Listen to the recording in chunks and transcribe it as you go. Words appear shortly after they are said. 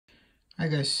Hi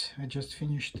guys, I just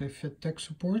finished the Fettec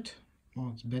support.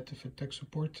 Well, it's beta Fettec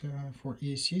support for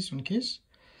ESCs on KISS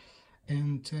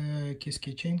and KISS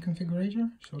keychain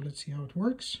configurator. So let's see how it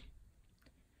works.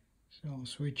 So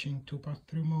switching to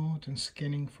pass-through mode and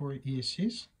scanning for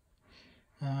ESCs.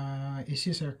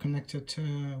 ESCs are connected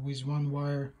with one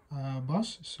wire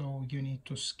bus, so you need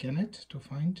to scan it to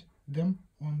find them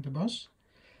on the bus.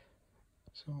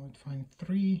 So I'd find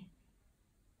 3.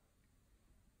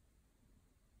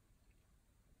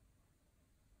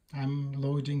 I'm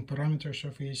loading parameters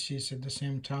of ESCs at the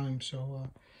same time, so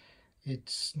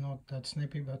it's not that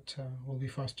snappy, but will be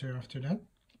faster after that.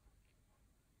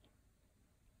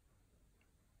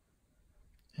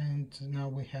 And now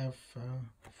we have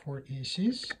 4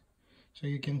 ESCs, so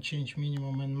you can change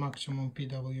minimum and maximum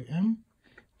PWM,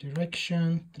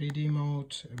 direction, 3D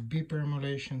mode, beeper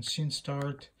emulation, scene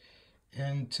start,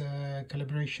 and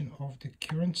calibration of the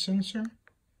current sensor.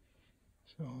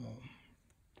 So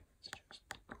let's just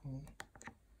go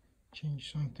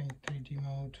change something, 3D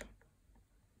mode,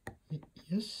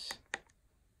 yes,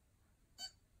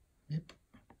 yep.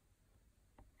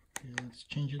 Okay, let's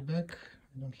change it back.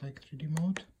 I don't like 3D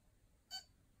mode.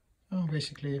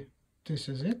 Basically, this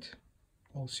is it.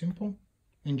 All simple.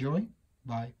 Enjoy.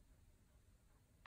 Bye.